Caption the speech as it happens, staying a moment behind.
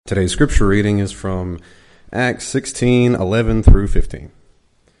Today's scripture reading is from Acts 16:11 through 15.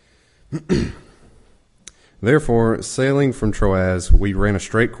 Therefore, sailing from Troas, we ran a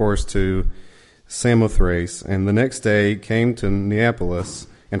straight course to Samothrace, and the next day came to Neapolis,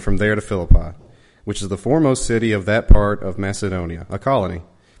 and from there to Philippi, which is the foremost city of that part of Macedonia, a colony.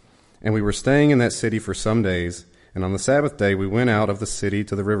 And we were staying in that city for some days, and on the Sabbath day we went out of the city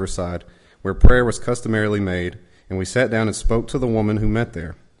to the riverside, where prayer was customarily made, and we sat down and spoke to the woman who met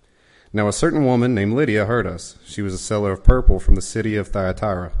there. Now a certain woman named Lydia heard us. She was a seller of purple from the city of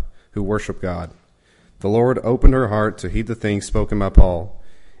Thyatira, who worshiped God. The Lord opened her heart to heed the things spoken by Paul.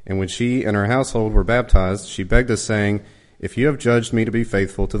 And when she and her household were baptized, she begged us, saying, "If you have judged me to be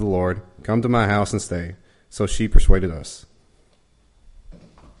faithful to the Lord, come to my house and stay." So she persuaded us.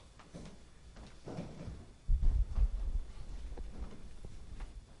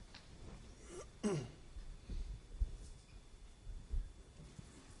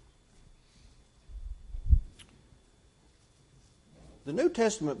 The New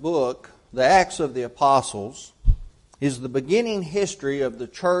Testament book, the Acts of the Apostles, is the beginning history of the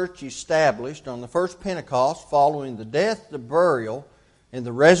church established on the first Pentecost following the death, the burial, and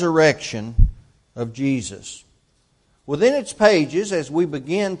the resurrection of Jesus. Within its pages, as we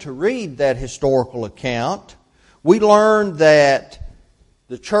begin to read that historical account, we learn that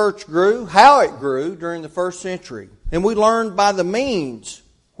the church grew, how it grew during the first century, and we learned by the means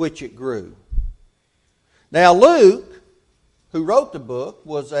which it grew. Now Luke, who wrote the book,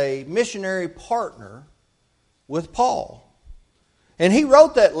 was a missionary partner with Paul. And he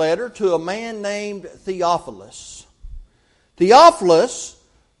wrote that letter to a man named Theophilus. Theophilus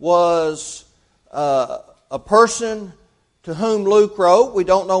was a person to whom Luke wrote. We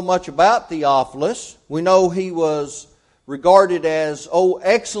don't know much about Theophilus. We know he was regarded as,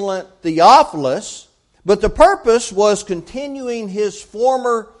 excellent Theophilus. But the purpose was continuing his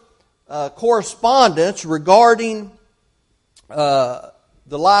former correspondence regarding the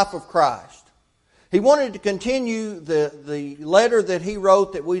life of Christ. He wanted to continue the letter that he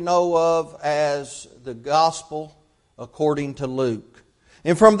wrote that we know of as the Gospel according to Luke.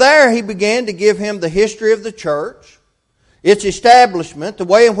 And from there he began to give him the history of the church, its establishment, the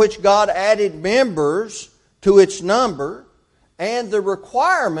way in which God added members to its number, and the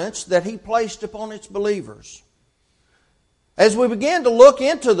requirements that he placed upon its believers. As we begin to look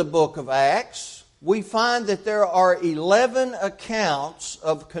into the book of Acts, we find that there are 11 accounts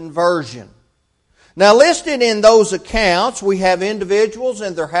of conversion. Now, listed in those accounts, we have individuals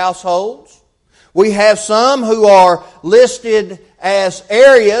and their households. We have some who are listed as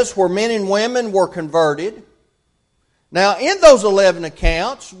areas where men and women were converted. Now, in those 11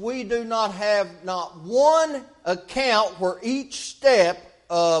 accounts, we do not have not one account where each step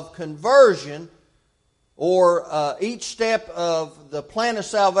of conversion or each step of the plan of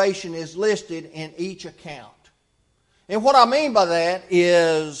salvation is listed in each account. And what I mean by that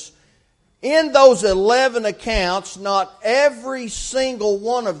is, in those 11 accounts, not every single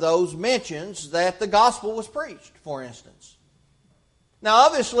one of those mentions that the gospel was preached, for instance. Now,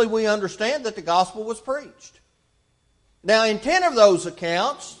 obviously, we understand that the gospel was preached. Now, in 10 of those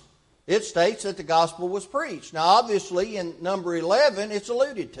accounts, it states that the gospel was preached. Now, obviously, in number 11, it's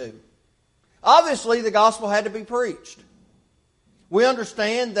alluded to. Obviously, the gospel had to be preached. We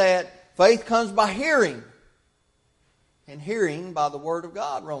understand that faith comes by hearing, and hearing by the Word of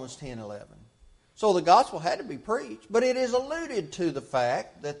God, Romans 10:11. So the gospel had to be preached, but it is alluded to the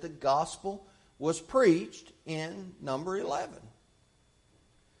fact that the gospel was preached in number 11.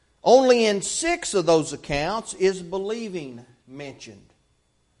 Only in 6 of those accounts is believing mentioned.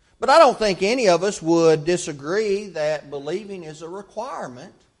 But I don't think any of us would disagree that believing is a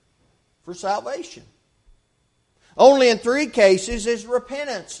requirement for salvation. Only in 3 cases is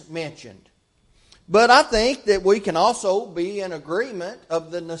repentance mentioned. But I think that we can also be in agreement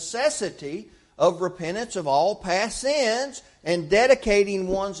of the necessity of repentance of all past sins and dedicating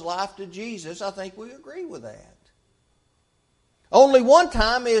one's life to Jesus. I think we agree with that. Only one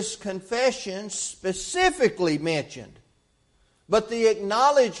time is confession specifically mentioned, but the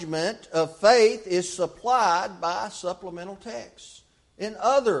acknowledgement of faith is supplied by supplemental texts in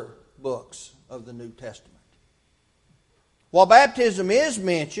other books of the New Testament. While baptism is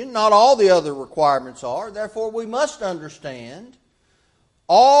mentioned, not all the other requirements are. Therefore, we must understand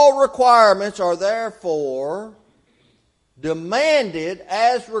all requirements are therefore demanded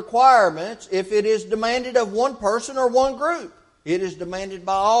as requirements if it is demanded of one person or one group. It is demanded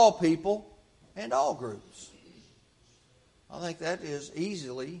by all people and all groups. I think that is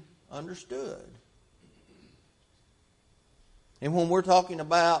easily understood. And when we're talking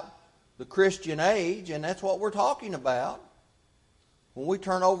about the Christian age, and that's what we're talking about, when we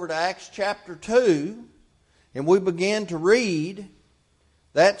turn over to Acts chapter 2 and we begin to read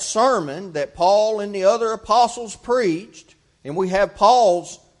that sermon that Paul and the other apostles preached, and we have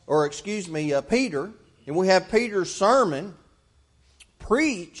Peter, and we have Peter's sermon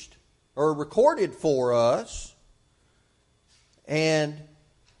preached or recorded for us, and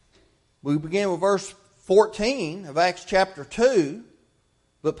we begin with verse 14 of Acts chapter 2.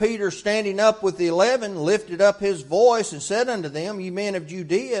 But Peter, standing up with the 11, lifted up his voice and said unto them, Ye men of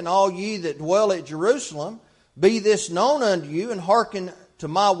Judea, and all ye that dwell at Jerusalem, be this known unto you, and hearken to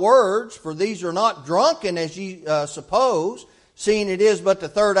my words, for these are not drunken as ye suppose, seeing it is but the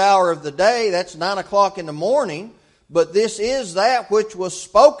third hour of the day, that's 9 o'clock in the morning, but this is that which was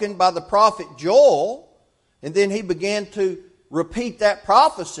spoken by the prophet Joel. And then he began to repeat that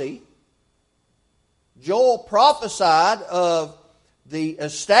prophecy. Joel prophesied of the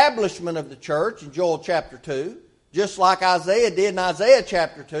establishment of the church in Joel chapter 2, just like Isaiah did in Isaiah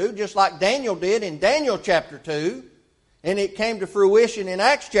chapter 2, just like Daniel did in Daniel chapter 2, and it came to fruition in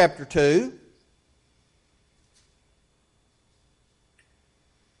Acts chapter 2.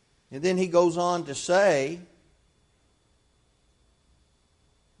 And then he goes on to say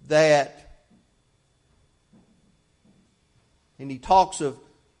that, and he talks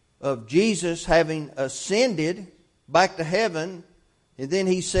of Jesus having ascended back to heaven. And then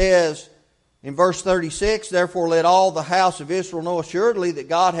he says in verse 36, Therefore let all the house of Israel know assuredly that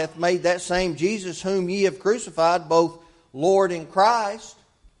God hath made that same Jesus whom ye have crucified, both Lord and Christ.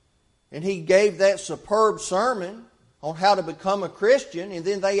 And he gave that superb sermon on how to become a Christian. And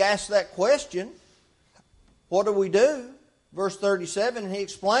then they asked that question, what do we do? Verse 37, and he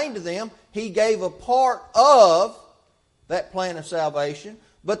explained to them, he gave a part of that plan of salvation.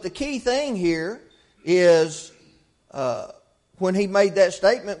 But the key thing here is when he made that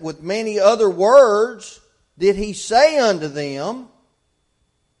statement, with many other words did he say unto them.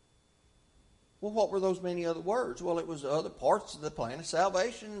 Well, what were those many other words? Well, it was other parts of the plan of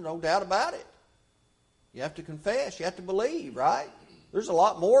salvation, no doubt about it. You have to confess, you have to believe, right? There's a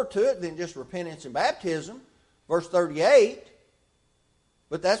lot more to it than just repentance and baptism. Verse 38,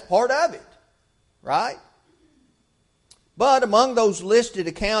 but that's part of it, right? But among those listed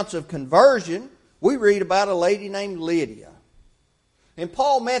accounts of conversion, we read about a lady named Lydia. And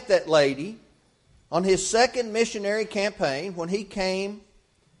Paul met that lady on his second missionary campaign when he came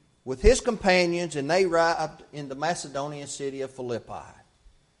with his companions and they arrived in the Macedonian city of Philippi.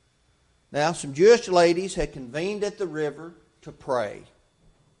 Now, some Jewish ladies had convened at the river to pray.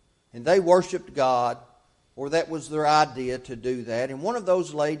 And they worshiped God, or that was their idea to do that. And one of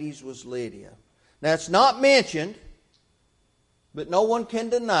those ladies was Lydia. Now, it's not mentioned, but no one can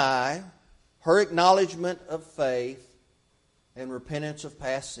deny her acknowledgement of faith and repentance of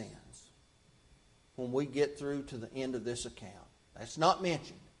past sins when we get through to the end of this account. That's not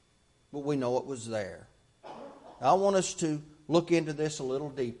mentioned, but we know it was there. Now, I want us to look into this a little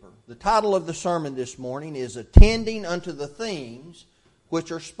deeper. The title of the sermon this morning is Attending unto the Things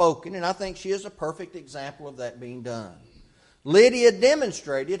which are Spoken, and I think she is a perfect example of that being done. Lydia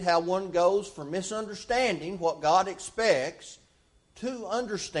demonstrated how one goes from misunderstanding what God expects to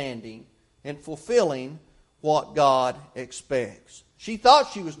understanding and fulfilling what God expects. She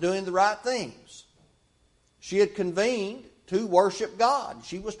thought she was doing the right things. She had convened to worship God.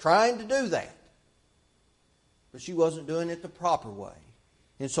 She was trying to do that. But she wasn't doing it the proper way.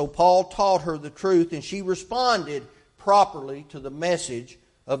 And so Paul taught her the truth, and she responded properly to the message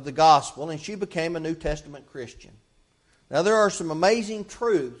of the gospel, and she became a New Testament Christian. Now, there are some amazing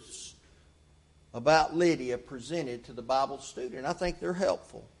truths about Lydia presented to the Bible student. I think they're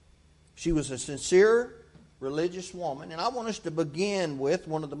helpful. She was a sincere religious woman, and I want us to begin with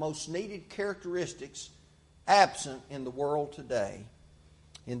one of the most needed characteristics absent in the world today,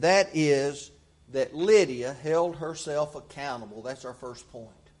 and that is that Lydia held herself accountable. That's our first point.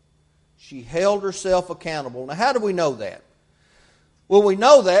 She held herself accountable. Now, how do we know that? Well, we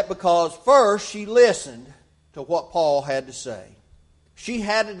know that because first she listened to what Paul had to say. She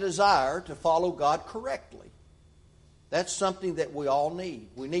had a desire to follow God correctly. That's something that we all need.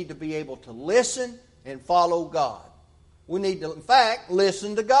 We need to be able to listen and follow God. We need to, in fact,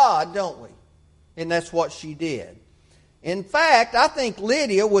 listen to God, don't we? And that's what she did. In fact, I think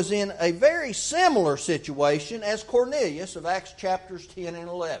Lydia was in a very similar situation as Cornelius of Acts chapters 10 and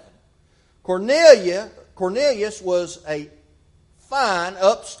 11. Cornelius was a fine,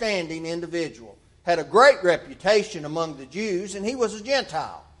 upstanding individual. Had a great reputation among the Jews, and he was a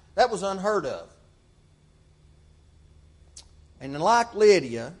Gentile. That was unheard of. And like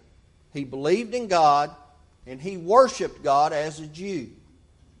Lydia, he believed in God, and he worshiped God as a Jew.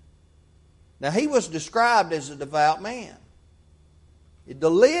 Now, he was described as a devout man.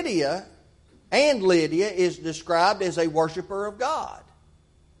 Lydia is described as a worshiper of God.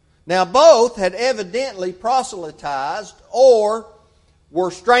 Now, both had evidently proselytized or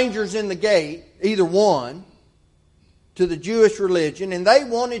were strangers in the gate, either one, to the Jewish religion, and they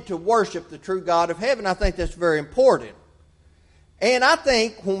wanted to worship the true God of heaven. I think that's very important. And I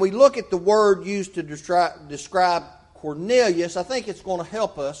think when we look at the word used to describe Cornelius, I think it's going to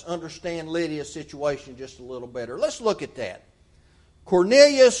help us understand Lydia's situation just a little better. Let's look at that.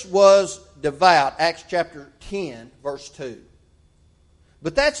 Cornelius was devout, Acts chapter 10, verse 2.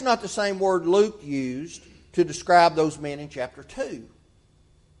 But that's not the same word Luke used to describe those men in chapter 2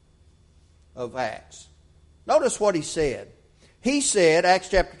 of Acts. Notice what he said. He said, Acts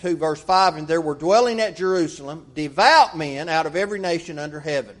chapter 2, verse 5, and there were dwelling at Jerusalem devout men out of every nation under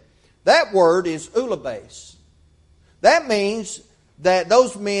heaven. That word is ulabes. That means that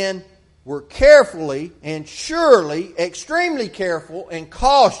those men were carefully and surely, extremely careful and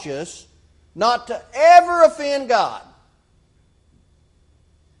cautious not to ever offend God.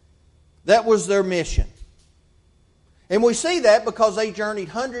 That was their mission. And we see that because they journeyed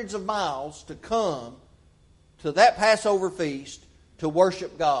hundreds of miles to come to that Passover feast to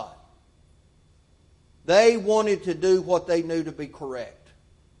worship God. They wanted to do what they knew to be correct.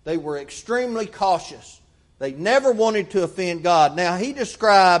 They were extremely cautious. They never wanted to offend God. Now, he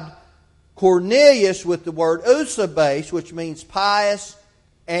described Cornelius with the word eusebes, which means pious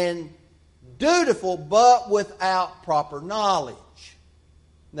and dutiful, but without proper knowledge.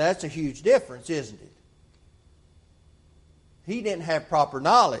 Now, that's a huge difference, isn't it? He didn't have proper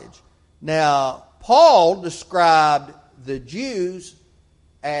knowledge. Now, Paul described the Jews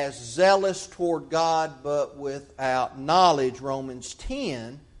as zealous toward God, but without knowledge, Romans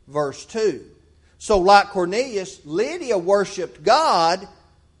 10, verse 2. So, like Cornelius, Lydia worshiped God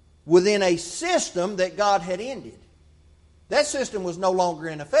within a system that God had ended. That system was no longer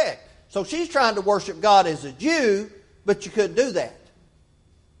in effect. So she's trying to worship God as a Jew, but you couldn't do that.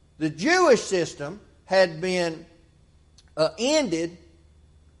 The Jewish system had been ended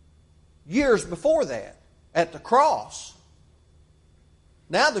years before that at the cross.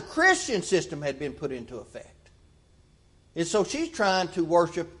 Now the Christian system had been put into effect. And so she's trying to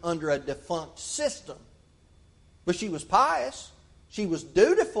worship under a defunct system. But she was pious. She was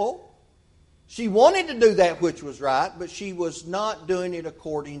dutiful. She wanted to do that which was right, but she was not doing it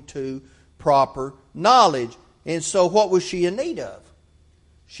according to proper knowledge. And so what was she in need of?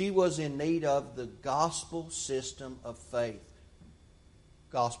 She was in need of the gospel system of faith.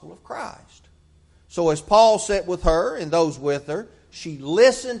 Gospel of Christ. So as Paul sat with her and those with her, she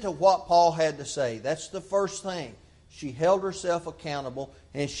listened to what Paul had to say. That's the first thing. She held herself accountable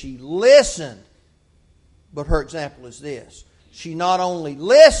and she listened. But her example is this. She not only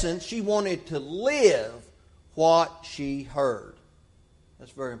listened, she wanted to live what she heard.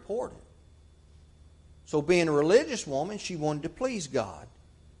 That's very important. So being a religious woman, she wanted to please God.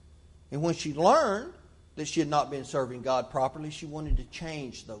 And when she learned that she had not been serving God properly, she wanted to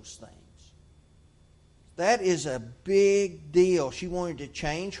change those things. That is a big deal. She wanted to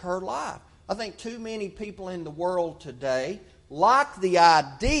change her life. I think too many people in the world today like the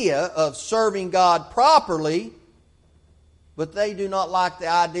idea of serving God properly, but they do not like the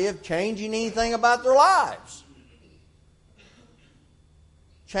idea of changing anything about their lives.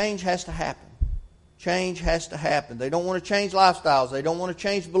 Change has to happen. Change has to happen. They don't want to change lifestyles. They don't want to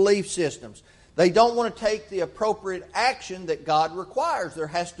change belief systems. They don't want to take the appropriate action that God requires. There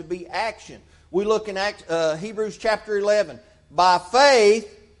has to be action. We look in Hebrews chapter 11. By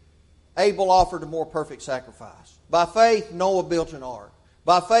faith, Abel offered a more perfect sacrifice. By faith, Noah built an ark.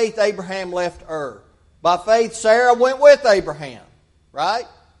 By faith, Abraham left Ur. By faith, Sarah went with Abraham. Right?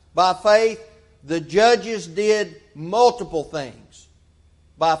 By faith, the judges did multiple things.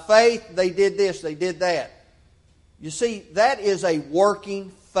 By faith, they did this, they did that. You see, that is a working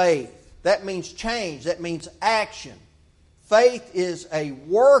faith. That means change. That means action. Faith is a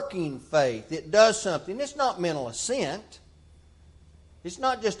working faith. It does something. It's not mental assent. It's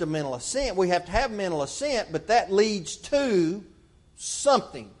not just a mental assent. We have to have mental assent, but that leads to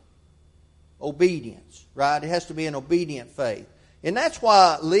something. Obedience, right? It has to be an obedient faith. And that's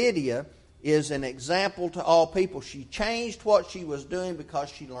why Lydia is an example to all people. She changed what she was doing because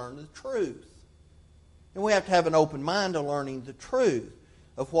she learned the truth. And we have to have an open mind to learning the truth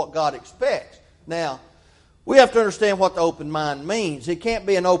of what God expects. Now, we have to understand what the open mind means. It can't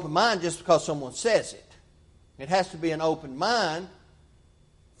be an open mind just because someone says it. It has to be an open mind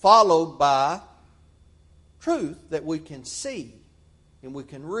followed by truth that we can see and we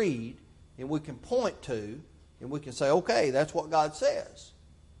can read and we can point to and we can say, okay, that's what God says.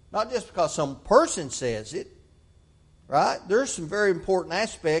 Not just because some person says it, right? There's some very important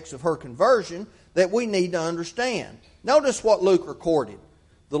aspects of her conversion that we need to understand. Notice what Luke recorded.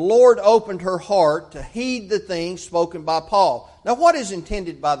 The Lord opened her heart to heed the things spoken by Paul. Now, what is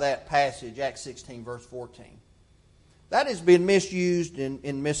intended by that passage, Acts 16, verse 14? That has been misused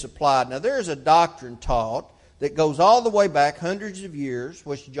and misapplied. Now, there is a doctrine taught that goes all the way back hundreds of years,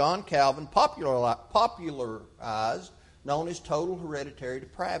 which John Calvin popularized, known as total hereditary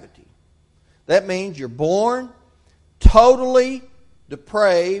depravity. That means you're born totally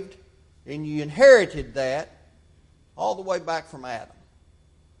depraved, and you inherited that all the way back from Adam.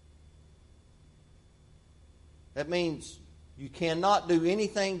 That means you cannot do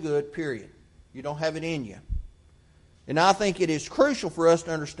anything good, period. You don't have it in you. And I think it is crucial for us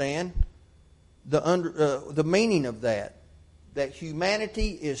to understand the meaning of that. That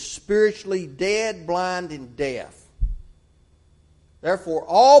humanity is spiritually dead, blind, and deaf. Therefore,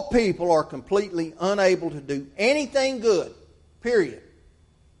 all people are completely unable to do anything good, period.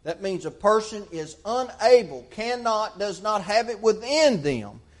 That means a person is unable, does not have it within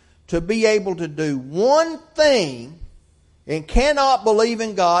them to be able to do one thing and cannot believe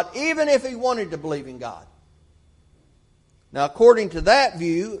in God, even if he wanted to believe in God. Now, according to that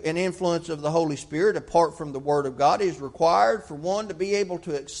view, an influence of the Holy Spirit, apart from the Word of God, is required for one to be able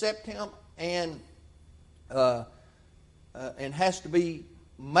to accept Him and has to be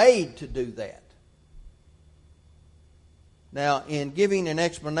made to do that. Now, in giving an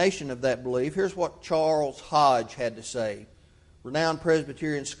explanation of that belief, here's what Charles Hodge had to say. Renowned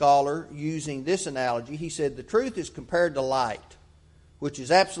Presbyterian scholar, using this analogy, he said, "The truth is compared to light, which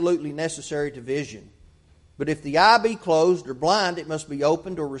is absolutely necessary to vision. But if the eye be closed or blind, it must be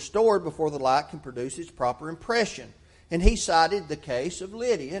opened or restored before the light can produce its proper impression." And he cited the case of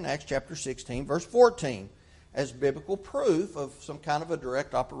Lydia in Acts chapter 16, verse 14, as biblical proof of some kind of a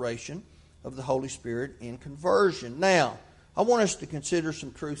direct operation of the Holy Spirit in conversion. Now, I want us to consider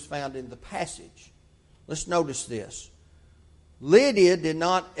some truths found in the passage. Let's notice this. Lydia did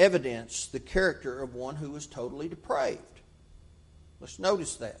not evidence the character of one who was totally depraved. Let's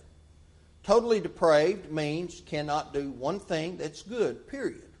notice that. Totally depraved means cannot do one thing that's good,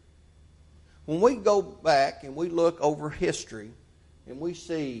 period. When we go back and we look over history and we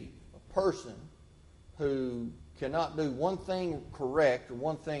see a person who cannot do one thing correct or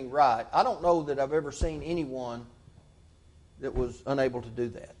one thing right, I don't know that I've ever seen anyone that was unable to do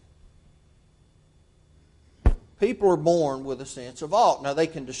that. People are born with a sense of ought. Now, they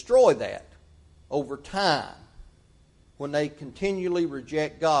can destroy that over time when they continually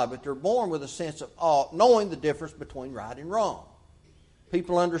reject God, but they're born with a sense of ought, knowing the difference between right and wrong.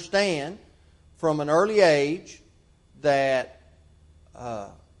 People understand from an early age that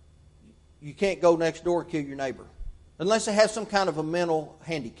you can't go next door and kill your neighbor unless they have some kind of a mental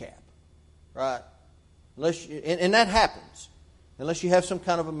handicap, right? And that happens unless you have some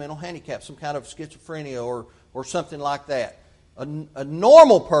kind of a mental handicap, some kind of schizophrenia or something like that. A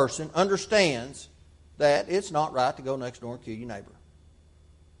normal person understands that it's not right to go next door and kill your neighbor.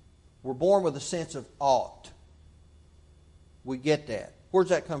 We're born with a sense of ought. We get that. Where does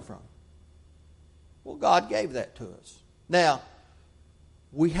that come from? Well, God gave that to us. Now,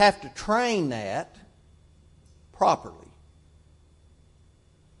 we have to train that properly.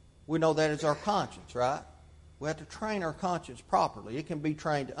 We know that is our conscience, right? We have to train our conscience properly. It can be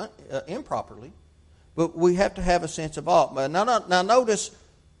trained improperly, but we have to have a sense of ought. Now notice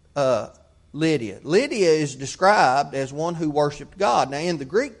Lydia. Lydia is described as one who worshiped God. Now, in the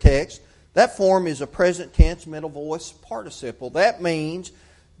Greek text, that form is a present tense middle voice participle. That means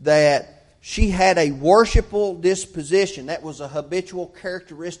that she had a worshipful disposition. That was a habitual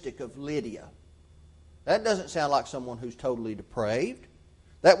characteristic of Lydia. That doesn't sound like someone who's totally depraved.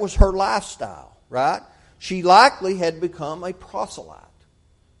 That was her lifestyle, right? She likely had become a proselyte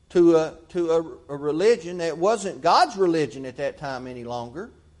to a religion that wasn't God's religion at that time any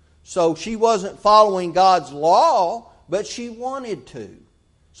longer. So she wasn't following God's law, but she wanted to.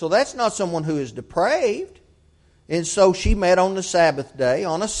 So that's not someone who is depraved. And so she met on the Sabbath day,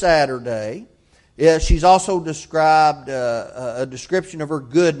 on a Saturday. She's also described a description of her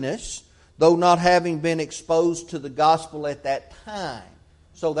goodness, though not having been exposed to the gospel at that time.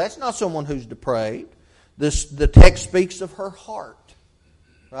 So that's not someone who's depraved. The text speaks of her heart,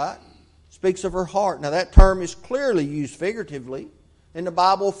 right? Speaks of her heart. Now that term is clearly used figuratively, and the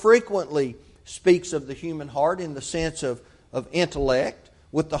Bible frequently speaks of the human heart in the sense of intellect.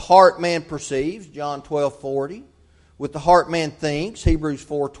 With the heart man perceives, John 12:40. With the heart man thinks, Hebrews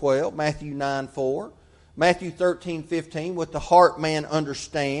 4:12, Matthew 9:4. Matthew 13:15, with the heart man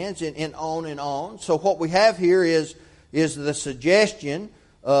understands, and on and on. So what we have here is the suggestion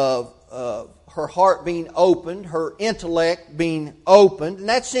of her heart being opened, her intellect being opened. And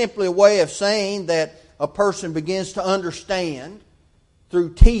that's simply a way of saying that a person begins to understand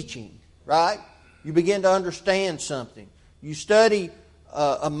through teaching, right? You begin to understand something. You study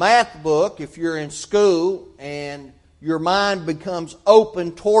a math book if you're in school, and your mind becomes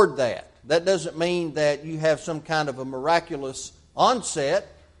open toward that. That doesn't mean that you have some kind of a miraculous onset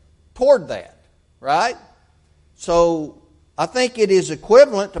toward that, right? So I think it is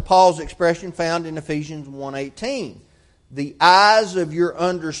equivalent to Paul's expression found in Ephesians 1:18. The eyes of your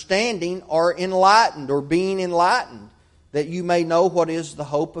understanding are enlightened, or being enlightened, that you may know what is the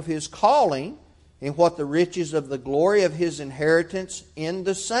hope of His calling, and what the riches of the glory of His inheritance in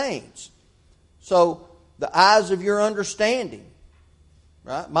the saints. So, the eyes of your understanding.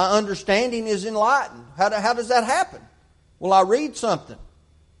 Right? My understanding is enlightened. How does that happen? Well, I read something,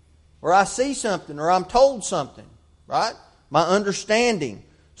 or I see something, or I'm told something. Right? My understanding.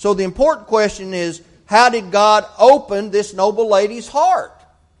 So the important question is, how did God open this noble lady's heart?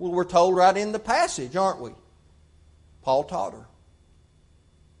 Well, we're told right in the passage, aren't we? Paul taught her.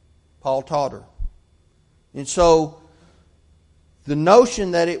 Paul taught her. And so, the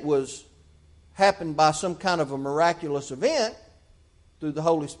notion that it was happened by some kind of a miraculous event through the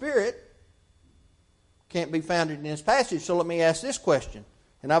Holy Spirit can't be founded in this passage. So let me ask this question.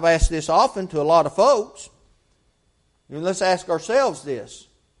 And I've asked this often to a lot of folks. And let's ask ourselves this.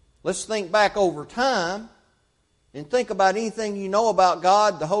 Let's think back over time and think about anything you know about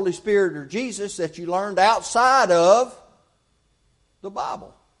God, the Holy Spirit, or Jesus that you learned outside of the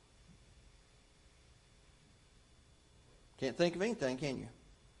Bible. Can't think of anything, can you?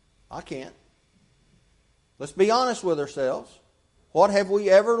 I can't. Let's be honest with ourselves. What have we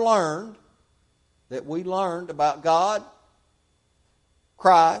ever learned that we learned about God,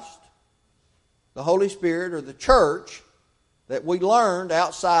 Christ, the Holy Spirit, or the church that we learned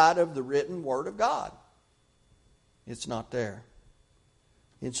outside of the written Word of God? It's not there.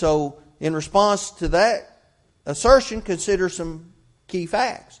 And so, in response to that assertion, consider some key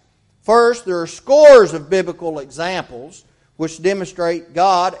facts. First, there are scores of biblical examples which demonstrate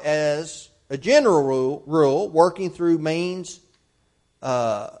God as a general rule working through means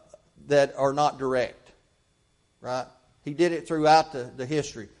that are not direct. Right? He did it throughout the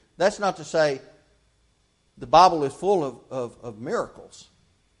history. That's not to say the Bible is full of miracles.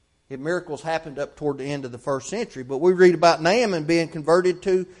 Miracles happened up toward the end of the first century. But we read about Naaman being converted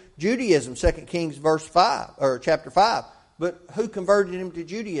to Judaism, 2 Kings chapter 5. But who converted him to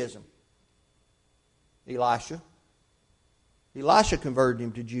Judaism? Elisha. Elisha converted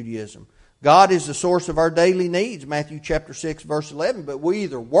him to Judaism. God is the source of our daily needs, Matthew chapter 6, verse 11. But we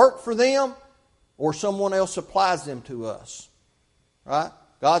either work for them or someone else supplies them to us. Right?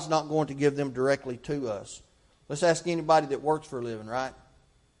 God's not going to give them directly to us. Let's ask anybody that works for a living, right?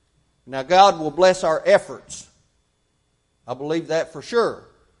 Now, God will bless our efforts. I believe that for sure.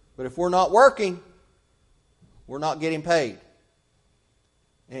 But if we're not working, we're not getting paid.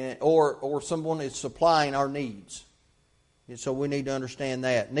 Or someone is supplying our needs. And so we need to understand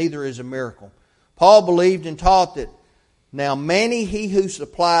that. Neither is a miracle. Paul believed and taught that now many he who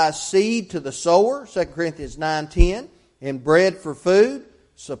supplies seed to the sower, 2 Corinthians 9:10, and bread for food,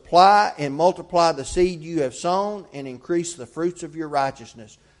 supply and multiply the seed you have sown and increase the fruits of your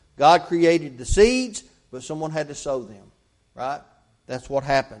righteousness. God created the seeds, but someone had to sow them. Right? That's what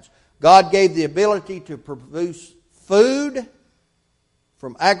happens. God gave the ability to produce food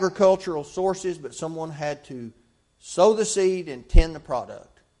from agricultural sources, but someone had to sow the seed and tend the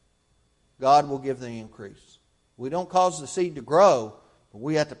product. God will give the increase. We don't cause the seed to grow, but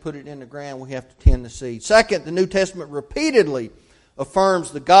we have to put it in the ground. We have to tend the seed. Second, the New Testament repeatedly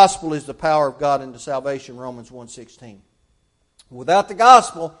affirms the gospel is the power of God into salvation, Romans 1:16. Without the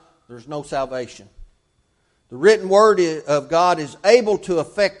gospel, there's no salvation. The written word of God is able to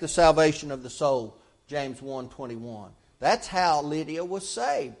affect the salvation of the soul, James 1:21. That's how Lydia was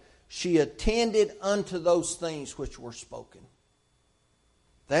saved. She attended unto those things which were spoken.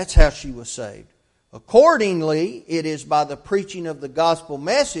 That's how she was saved. Accordingly, it is by the preaching of the gospel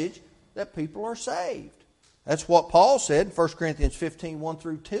message that people are saved. That's what Paul said in 1 Corinthians 15, 1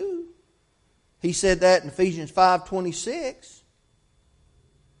 through 2. He said that in Ephesians 5:26.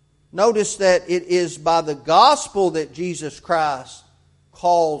 Notice that it is by the gospel that Jesus Christ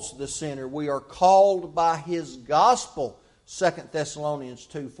calls the sinner. We are called by His gospel. 2 Thessalonians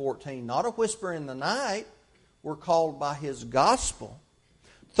 2:14. Not a whisper in the night. We're called by His gospel.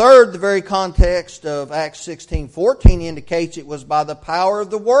 Third, the very context of Acts 16:14 indicates it was by the power of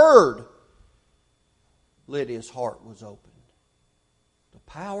the Word Lydia's heart was opened. The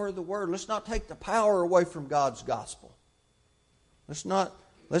power of the Word. Let's not take the power away from God's gospel. Let's not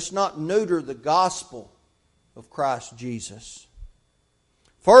Let's not neuter the gospel of Christ Jesus.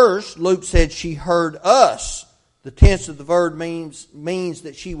 First, Luke said she heard us. The tense of the verb means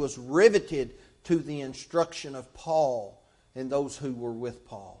that she was riveted to the instruction of Paul and those who were with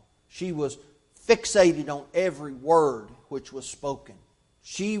Paul. She was fixated on every word which was spoken.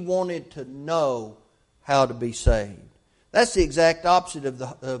 She wanted to know how to be saved. That's the exact opposite of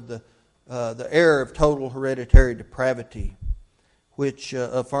the error of total hereditary depravity, which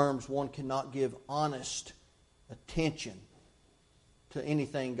affirms one cannot give honest attention to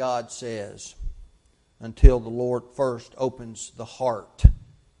anything God says until the Lord first opens the heart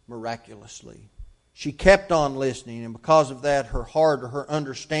miraculously. She kept on listening, and because of that, her heart or her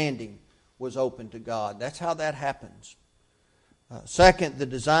understanding was open to God. That's how that happens. Second, the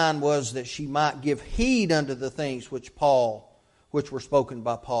design was that she might give heed unto the things which were spoken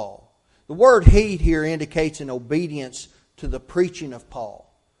by Paul. The word heed here indicates an obedience to the preaching of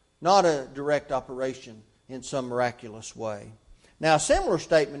Paul, not a direct operation in some miraculous way. Now, a similar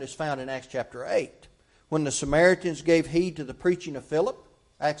statement is found in Acts chapter 8, when the Samaritans gave heed to the preaching of Philip,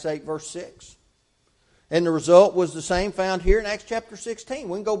 Acts 8 verse 6. And the result was the same found here in Acts chapter 16.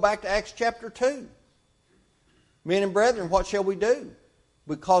 We can go back to Acts chapter 2. Men and brethren, what shall we do?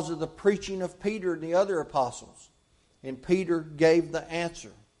 Because of the preaching of Peter and the other apostles. And Peter gave the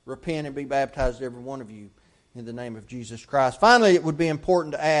answer. Repent and be baptized, every one of you, in the name of Jesus Christ. Finally, it would be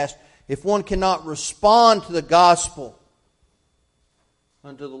important to ask, if one cannot respond to the gospel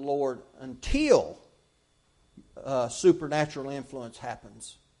unto the Lord until supernatural influence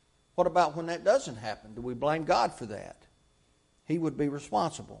happens, what about when that doesn't happen? Do we blame God for that? He would be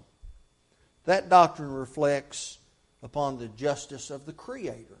responsible. That doctrine reflects upon the justice of the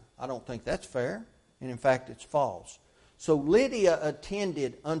Creator. I don't think that's fair, and in fact it's false. So Lydia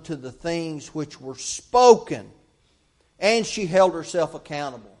attended unto the things which were spoken, and she held herself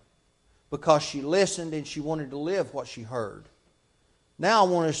accountable because she listened and she wanted to live what she heard. Now I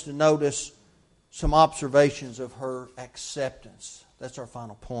want us to notice some observations of her acceptance. That's our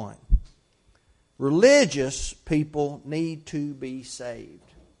final point. Religious people need to be saved.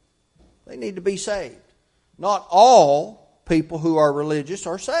 They need to be saved. Not all people who are religious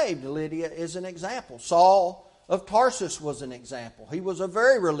are saved. Lydia is an example. Saul of Tarsus was an example. He was a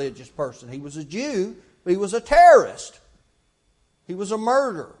very religious person. He was a Jew, but he was a terrorist. He was a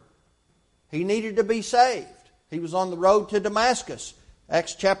murderer. He needed to be saved. He was on the road to Damascus,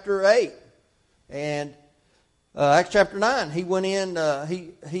 Acts chapter 8. And Acts chapter 9, he went in,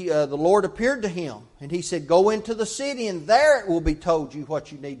 the Lord appeared to him, and he said, go into the city, and there it will be told you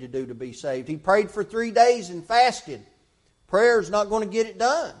what you need to do to be saved. He prayed for 3 days and fasted. Prayer is not going to get it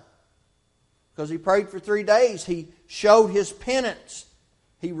done. Because he prayed for 3 days, he showed his penance.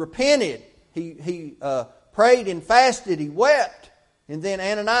 He repented. He prayed and fasted. He wept. And then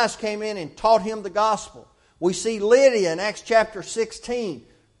Ananias came in and taught him the gospel. We see Lydia in Acts chapter 16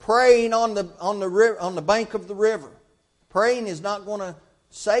 praying on the bank of the river. Praying is not going to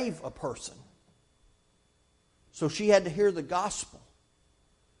save a person. So she had to hear the gospel.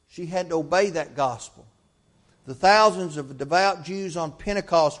 She had to obey that gospel. The thousands of devout Jews on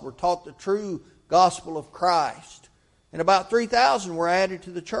Pentecost were taught the true gospel of Christ. And about 3,000 were added to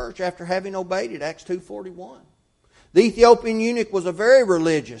the church after having obeyed it, Acts 2:41. The Ethiopian eunuch was a very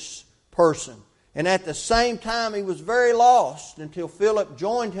religious person. And at the same time, he was very lost until Philip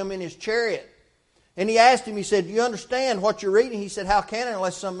joined him in his chariot. And he asked him, he said, do you understand what you're reading? He said, how can I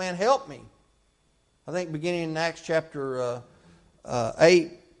unless some man help me? I think beginning in Acts chapter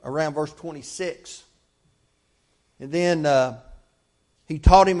 8, around verse 26. And then he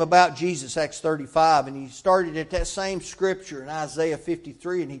taught him about Jesus, Acts 35. And he started at that same scripture in Isaiah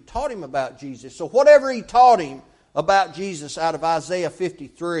 53. And he taught him about Jesus. So whatever he taught him about Jesus out of Isaiah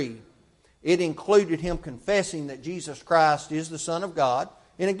 53, it included him confessing that Jesus Christ is the Son of God.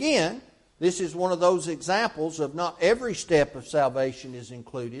 And again, this is one of those examples of not every step of salvation is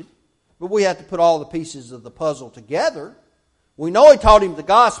included, but we have to put all the pieces of the puzzle together. We know he taught him the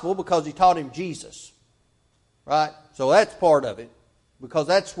gospel because he taught him Jesus. Right? So that's part of it, because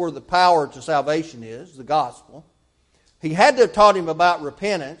that's where the power to salvation is, the gospel. He had to have taught him about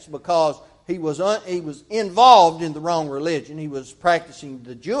repentance because he was involved in the wrong religion. He was practicing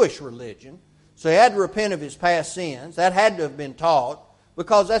the Jewish religion. So he had to repent of his past sins. That had to have been taught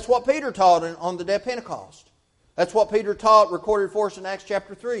because that's what Peter taught on the day of Pentecost. That's what Peter taught, recorded for us in Acts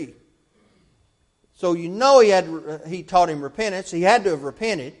chapter 3. So you know he taught him repentance. He had to have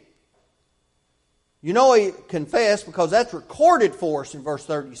repented. You know he confessed because that's recorded for us in verse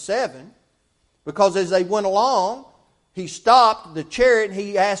 37. Because as they went along, he stopped the chariot and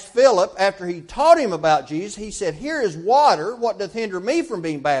he asked Philip, after he taught him about Jesus, he said, "Here is water. What doth hinder me from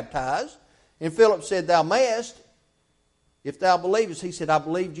being baptized?" And Philip said, "Thou mayest, if thou believest." He said, "I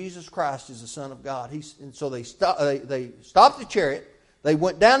believe Jesus Christ is the Son of God." And so they stopped the chariot. They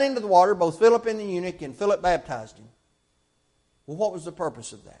went down into the water, both Philip and the eunuch, and Philip baptized him. Well, what was the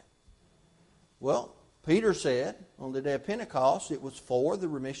purpose of that? Well, Peter said on the day of Pentecost it was for the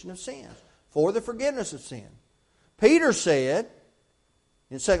remission of sins, for the forgiveness of sin. Peter said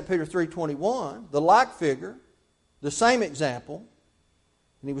in 2 Peter 3:21, the like figure, the same example,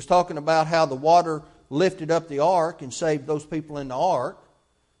 and he was talking about how the water lifted up the ark and saved those people in the ark.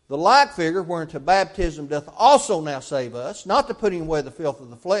 The like figure, whereunto baptism doth also now save us, not the putting away the filth of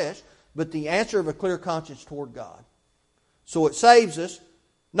the flesh, but the answer of a clear conscience toward God. So it saves us,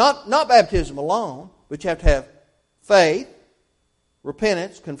 not baptism alone, but you have to have faith,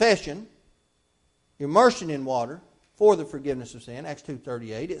 repentance, confession, immersion in water for the forgiveness of sin, Acts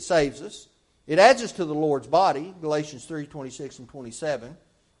 2:38. It saves us. It adds us to the Lord's body, Galatians 3:26 and 27,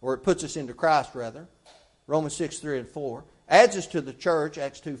 or it puts us into Christ rather, Romans 6:3 and 4. Adds us to the church,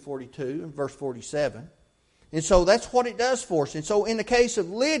 Acts 2:42 and verse 47. And so that's what it does for us. And so in the case of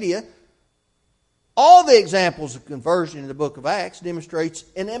Lydia, all the examples of conversion in the book of Acts demonstrates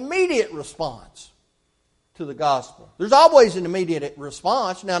an immediate response to the gospel. There's always an immediate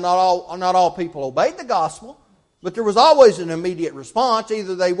response. Now, not all people obeyed the gospel, but there was always an immediate response.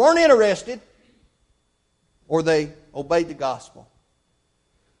 Either they weren't interested or they obeyed the gospel.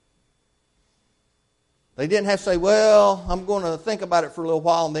 They didn't have to say, "Well, I'm going to think about it for a little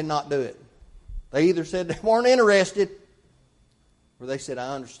while," and then not do it. They either said they weren't interested or they said,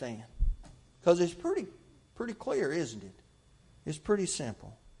 "I understand." Because it's pretty clear, isn't it? It's pretty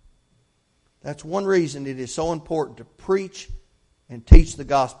simple. That's one reason it is so important to preach and teach the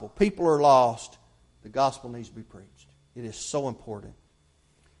gospel. People are lost. The gospel needs to be preached. It is so important.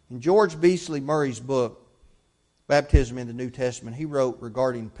 In George Beasley Murray's book, Baptism in the New Testament, he wrote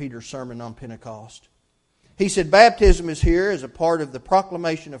regarding Peter's sermon on Pentecost. He said, "Baptism is here as a part of the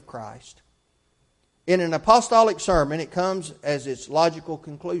proclamation of Christ. In an apostolic sermon, it comes as its logical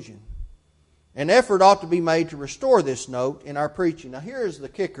conclusion. An effort ought to be made to restore this note in our preaching." Now here is the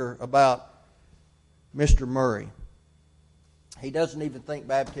kicker about Mr. Murray. He doesn't even think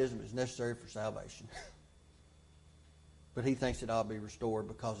baptism is necessary for salvation. But he thinks it ought to be restored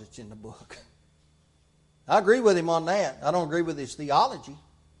because it's in the book. I agree with him on that. I don't agree with his theology.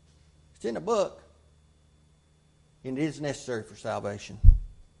 It's in the book. And it is necessary for salvation.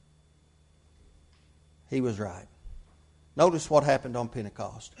 He was right. Notice what happened on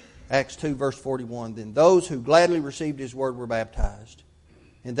Pentecost. Acts 2 verse 41. "Then those who gladly received his word were baptized.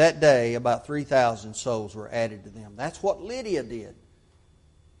 And that day about 3,000 souls were added to them." That's what Lydia did.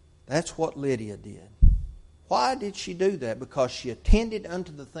 That's what Lydia did. Why did she do that? Because she attended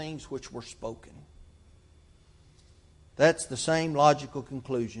unto the things which were spoken. That's the same logical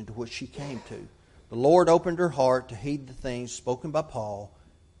conclusion to which she came to. The Lord opened her heart to heed the things spoken by Paul,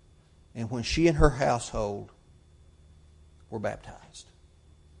 and when she and her household were baptized.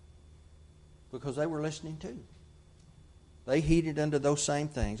 Because they were listening too. They heeded unto those same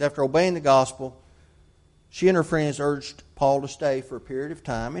things. After obeying the gospel, she and her friends urged Paul to stay for a period of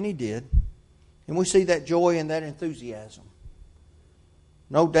time, and he did. And we see that joy and that enthusiasm.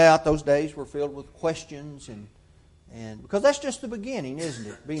 No doubt those days were filled with questions and because that's just the beginning, isn't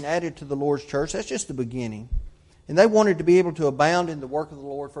it? Being added to the Lord's church, that's just the beginning. And they wanted to be able to abound in the work of the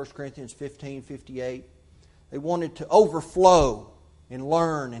Lord, 1 Corinthians 15:58. They wanted to overflow and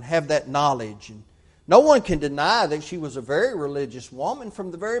learn and have that knowledge. And no one can deny that she was a very religious woman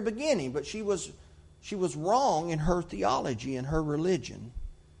from the very beginning, but she was wrong in her theology and her religion.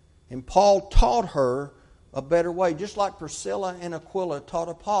 And Paul taught her a better way, just like Priscilla and Aquila taught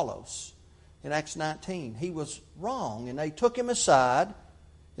Apollos. In Acts 19, he was wrong, and they took him aside,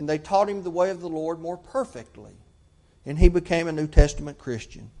 and they taught him the way of the Lord more perfectly. And he became a New Testament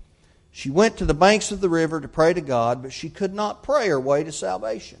Christian. She went to the banks of the river to pray to God, but she could not pray her way to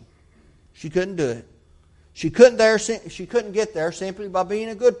salvation. She couldn't do it. She couldn't get there simply by being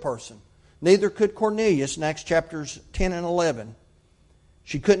a good person. Neither could Cornelius in Acts chapters 10 and 11.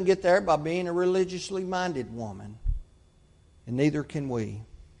 She couldn't get there by being a religiously minded woman. And neither can we.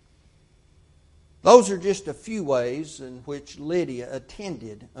 Those are just a few ways in which Lydia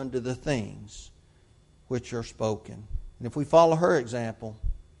attended unto the things which are spoken. And if we follow her example,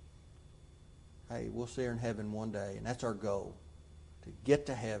 hey, we'll see her in heaven one day. And that's our goal, to get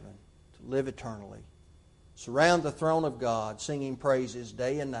to heaven, to live eternally. Surround the throne of God, singing praises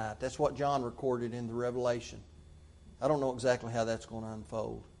day and night. That's what John recorded in the Revelation. I don't know exactly how that's going to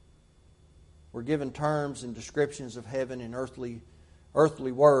unfold. We're given terms and descriptions of heaven in earthly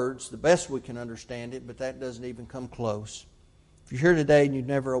words, the best we can understand it, but that doesn't even come close. If you're here today and you've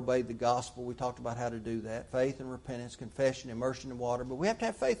never obeyed the gospel, we talked about how to do that. Faith and repentance, confession, immersion in water. But we have to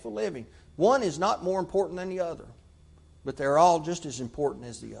have faithful living. One is not more important than the other, but they're all just as important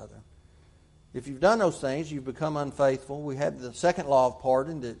as the other. If you've done those things, you've become unfaithful. We have the second law of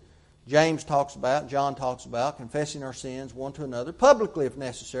pardon that James talks about, John talks about, confessing our sins one to another, publicly if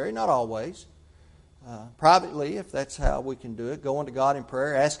necessary, not always. Privately, if that's how we can do it, going to God in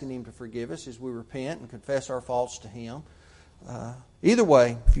prayer, asking Him to forgive us as we repent and confess our faults to Him. Either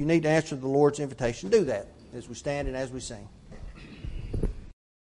way, if you need to answer the Lord's invitation, do that as we stand and as we sing.